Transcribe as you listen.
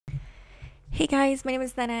Hey guys, my name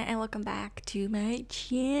is Nenna and welcome back to my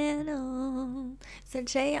channel. So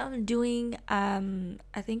today I'm doing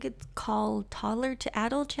I think it's called Toddler to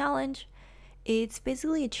Adult Challenge. It's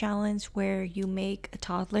basically a challenge where you make a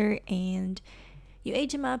toddler and you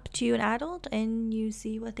age them up to an adult and you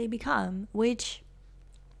see what they become, which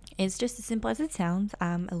is just as simple as it sounds.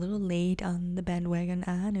 I'm a little late on the bandwagon,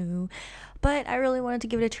 I know, but I really wanted to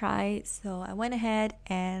give it a try, so I went ahead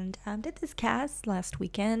and did this cast last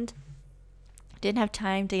weekend. Didn't have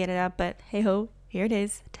time to get it up, but hey ho, here it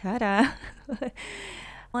is. Ta-da!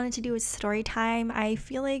 Wanted to do a story time. I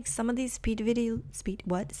feel like some of these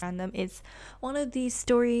random. It's one of these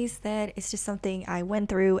stories that it's just something I went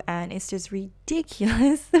through and it's just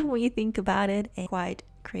ridiculous when you think about it, and quite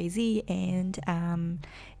crazy. And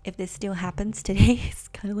if this still happens today, it's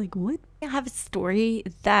kind of like, what? I have a story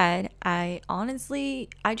that I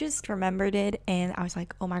just remembered it and I was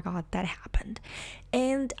like, oh my god, that happened.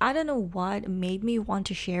 And I don't know what made me want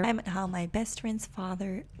to share how my best friend's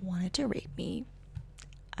father wanted to rape me.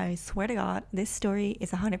 I swear to God, this story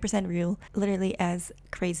is 100% real, literally as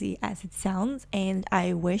crazy as it sounds, and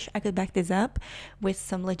I wish I could back this up with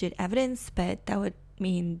some legit evidence, but that would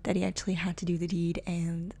mean that he actually had to do the deed,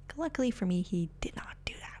 and luckily for me, he did not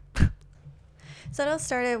do that. So it all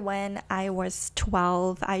started when I was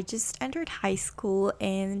 12. I just entered high school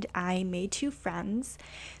and I made two friends.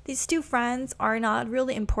 These two friends are not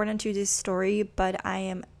really important to this story, but I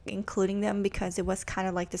am including them because it was kind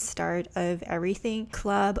of like the start of everything.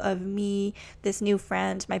 Club of me, this new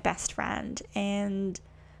friend, my best friend, and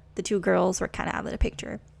the two girls were kind of out of the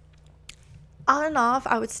picture. On and off,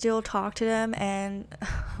 I would still talk to them, and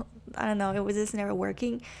I don't know, it was just never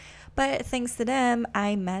working. But thanks to them,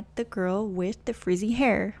 I met the girl with the frizzy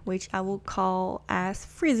hair, which I will call as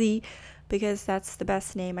Frizzy because that's the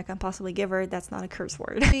best name I can possibly give her. That's not a curse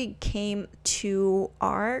word. She came to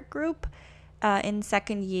our group in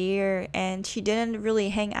second year and she didn't really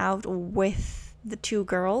hang out with the two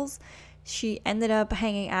girls. She ended up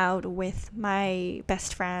hanging out with my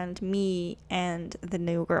best friend, me, and the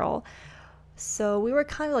new girl. So we were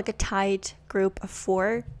kind of like a tight group of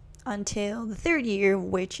four until the third year,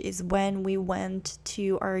 which is when we went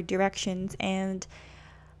to our directions, and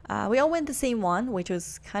we all went the same one, which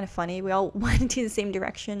was kind of funny. We all went to the same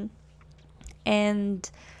direction, and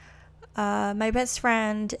my best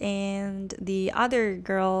friend and the other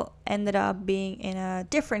girl ended up being in a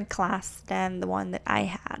different class than the one that I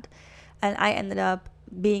had, and I ended up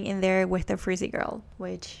being in there with the frizzy girl,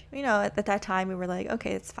 which, you know, at that time we were like,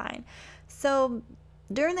 okay, it's fine. So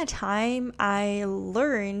during that time, I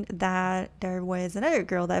learned that there was another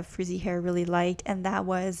girl that frizzy hair really liked, and that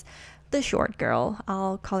was the short girl.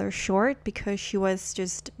 I'll call her short because she was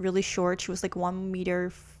just really short. She was like 1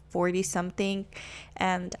 meter 40 something,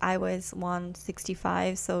 and I was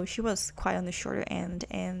 165, so she was quite on the shorter end.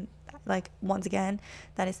 And like, once again,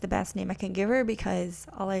 that is the best name I can give her because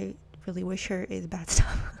all I really wish her is bad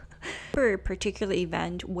stuff. For a particular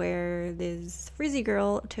event where this frizzy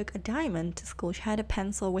girl took a diamond to school. She had a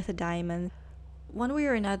pencil with a diamond. One way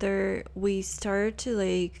or another, we started to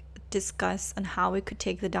like discuss on how we could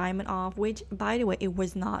take the diamond off, which, by the way, it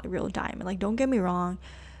was not a real diamond. Like, don't get me wrong,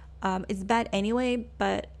 it's bad anyway,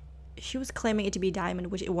 but she was claiming it to be a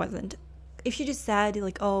diamond, which it wasn't. If she just said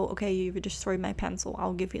like, oh, okay, you destroyed my pencil,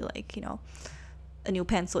 I'll give you, like, you know, a new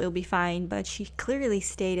pencil, it'll be fine. But she clearly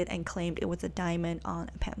stated and claimed it was a diamond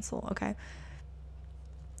on a pencil. Okay.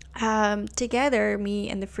 Together, me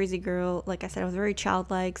and the frizzy girl, like I said, I was very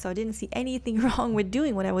childlike, so I didn't see anything wrong with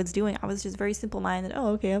doing what I was doing. I was just very simple-minded. Oh,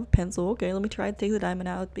 okay, I have a pencil, okay, let me try to take the diamond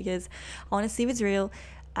out because I want to see if it's real.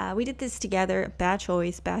 We did this together. Bad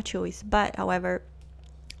choice, but however,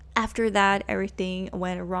 after that, everything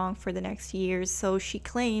went wrong for the next years. So she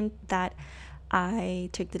claimed that I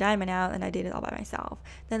took the diamond out and I did it all by myself.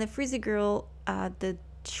 Then the frizzy girl, the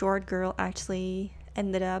short girl, actually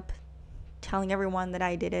ended up telling everyone that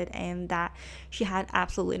I did it and that she had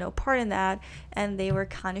absolutely no part in that, and they were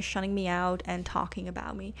kind of shunning me out and talking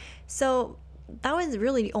about me. So that was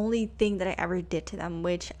really the only thing that I ever did to them,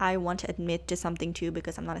 which I want to admit to something too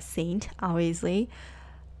because I'm not a saint, obviously.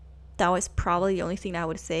 That was probably the only thing I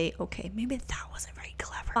would say, okay, maybe that wasn't very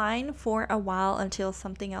clever. Fine for a while until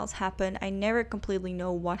something else happened. I never completely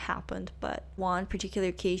know what happened, but one particular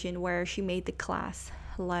occasion where she made the class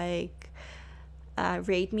like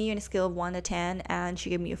rate me on a scale of 1 to 10, and she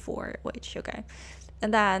gave me a 4, which, okay.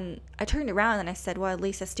 And then I turned around and I said, well, at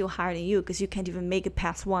least I'm still higher than you because you can't even make it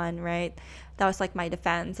past 1, right? That was like my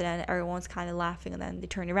defense, and then everyone's kind of laughing, and then they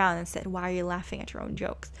turned around and said, why are you laughing at your own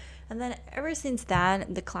jokes? And then ever since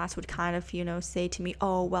then, the class would kind of, you know, say to me,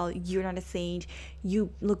 oh, well, you're not a saint,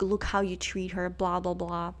 you look how you treat her, blah blah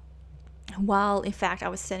blah. while in fact I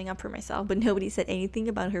was standing up for myself, but nobody said anything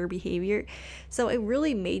about her behavior. So it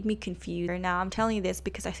really made me confused. Now I'm telling you this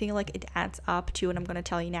because I feel like it adds up to what I'm going to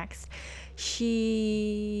tell you next.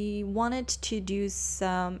 She wanted to do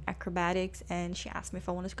some acrobatics and she asked me if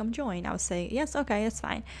I wanted to come join. I was saying yes, okay, that's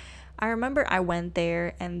fine. I remember I went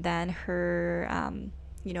there, and then her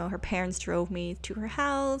her parents drove me to her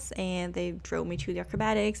house and they drove me to the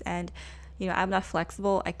acrobatics, and I'm not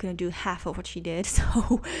flexible. I couldn't do half of what she did.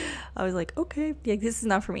 So I was like, okay, yeah, this is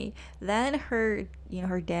not for me. Then her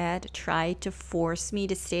dad tried to force me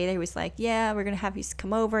to stay there. He was like, yeah, we're going to have you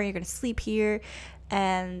come over. You're going to sleep here.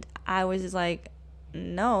 And I was just like,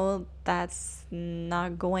 no, that's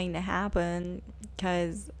not going to happen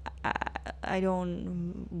because I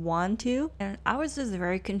don't want to. And I was just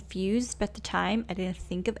very confused. But at the time, I didn't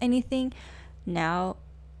think of anything. Now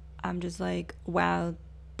I'm just like, wow,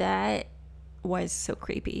 that was so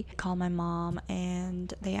creepy. I called my mom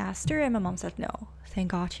and they asked her, and my mom said no.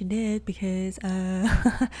 Thank God she did, because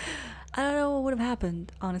I don't know what would have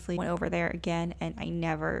happened, honestly. Went over there again and I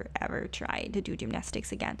never ever tried to do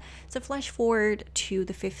gymnastics again. So flash forward to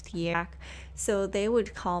the 5th year. So they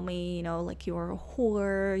would call me, like, you're a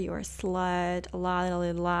whore, you're a slut, la la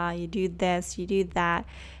la la, you do this, you do that.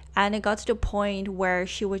 And it got to the point where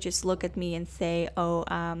she would just look at me and say, oh,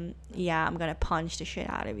 yeah, I'm gonna punch the shit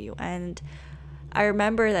out of you. And I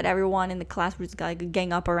remember that everyone in the class was like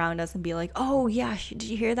gang up around us and be like, oh yeah, did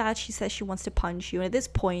you hear that? She says she wants to punch you. And at this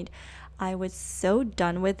point, I was so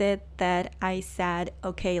done with it that I said,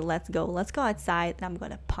 okay, let's go outside and I'm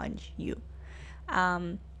gonna punch you.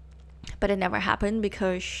 But it never happened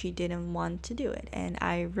because she didn't want to do it. And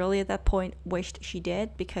I really at that point wished she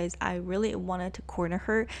did, because I really wanted to corner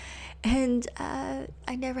her, and I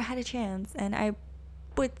never had a chance. And I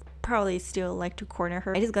would probably still like to corner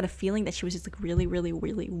her. I just got a feeling that she was just like really, really,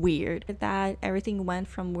 really weird. That everything went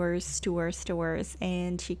from worse to worse to worse,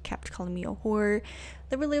 and she kept calling me a whore.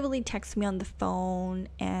 They would literally text me on the phone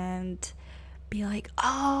and be like,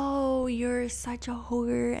 oh, you're such a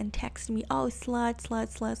whore, and text me, oh, slut,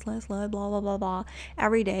 blah blah blah blah,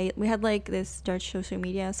 every day. We had like this Dutch social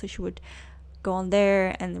media, so she would go on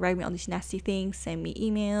there and write me all these nasty things, send me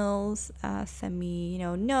emails, send me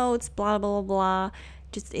notes, blah blah blah,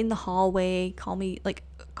 just in the hallway, call me a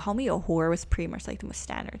whore was pretty much like the most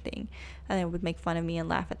standard thing. And they would make fun of me and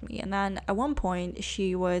laugh at me. And then at one point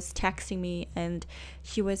she was texting me and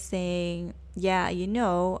she was saying, yeah,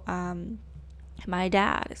 my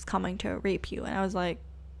dad is coming to rape you. And I was like,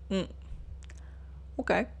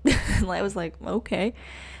 okay. I was like, okay.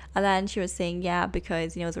 And then she was saying, yeah,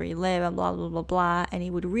 because he knows where you live and blah blah blah blah, and he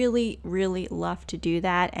would really, really love to do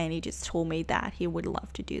that. And he just told me that he would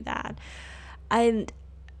love to do that. And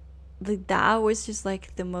that was just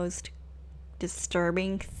like the most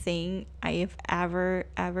disturbing thing I have ever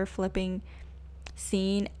flipping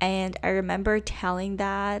seen. And I remember telling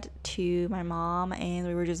that to my mom, and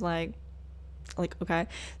we were just like okay.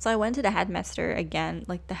 So I went to the headmaster again,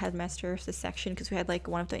 like the headmaster of the section, because we had like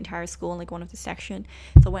one of the entire school and like one of the section.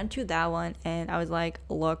 So I went to that one and I was like,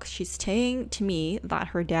 look, she's saying to me that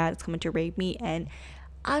her dad is coming to rape me, and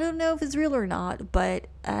I don't know if it's real or not, but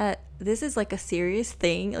this is like a serious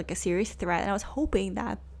thing, like a serious threat. And I was hoping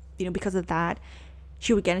that because of that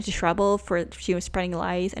she would get into trouble for she was spreading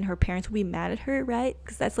lies, and her parents would be mad at her, right?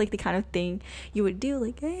 Because that's like the kind of thing you would do,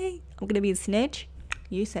 like, hey, I'm gonna be a snitch,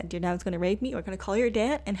 you said your dad's gonna rape me, we're gonna call your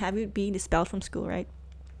dad and have you be expelled from school, right?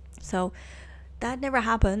 So that never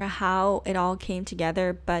happened. How it all came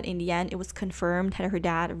together, but in the end it was confirmed that her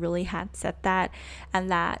dad really had said that,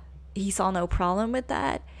 and that he saw no problem with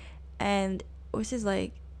that. And it was just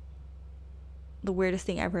like the weirdest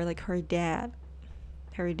thing ever. Like her dad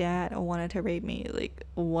wanted to rape me, like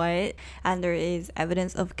what? And there is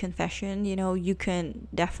evidence of confession, you can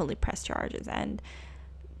definitely press charges and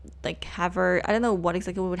like have her, I don't know what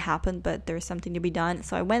exactly would happen, but there's something to be done.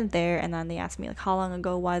 So I went there, and then they asked me like how long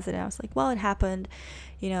ago was it, and I was like, well, it happened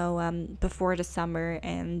before the summer.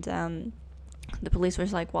 And the police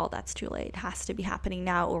was like, well, that's too late, it has to be happening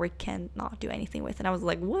now or we cannot do anything with it. And I was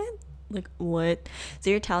like, what? So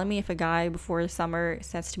you're telling me if a guy before the summer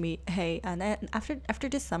says to me, hey, and then after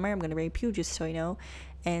this summer I'm gonna rape you, just so you know,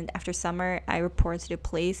 and after summer I report to the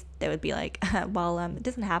police, they would be like, well, it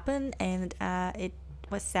doesn't happen, and it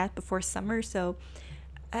was set before summer, so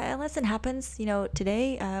unless it happens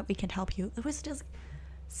today, we can help you. It was just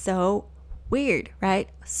so weird, right?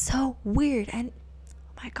 So weird. And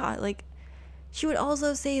oh my god, like she would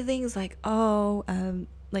also say things like, oh,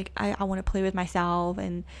 like I want to play with myself,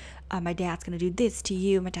 and my dad's gonna do this to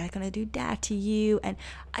you, my dad's gonna do that to you. And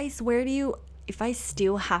I swear to you, if I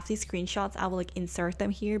still have these screenshots, I will like insert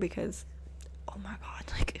them here, because oh my god,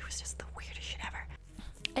 like it was just the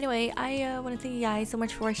Anyway, I want to thank you guys so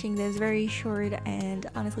much for watching this very short and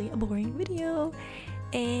honestly a boring video.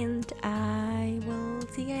 And I will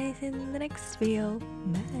see you guys in the next video.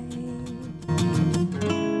 Bye.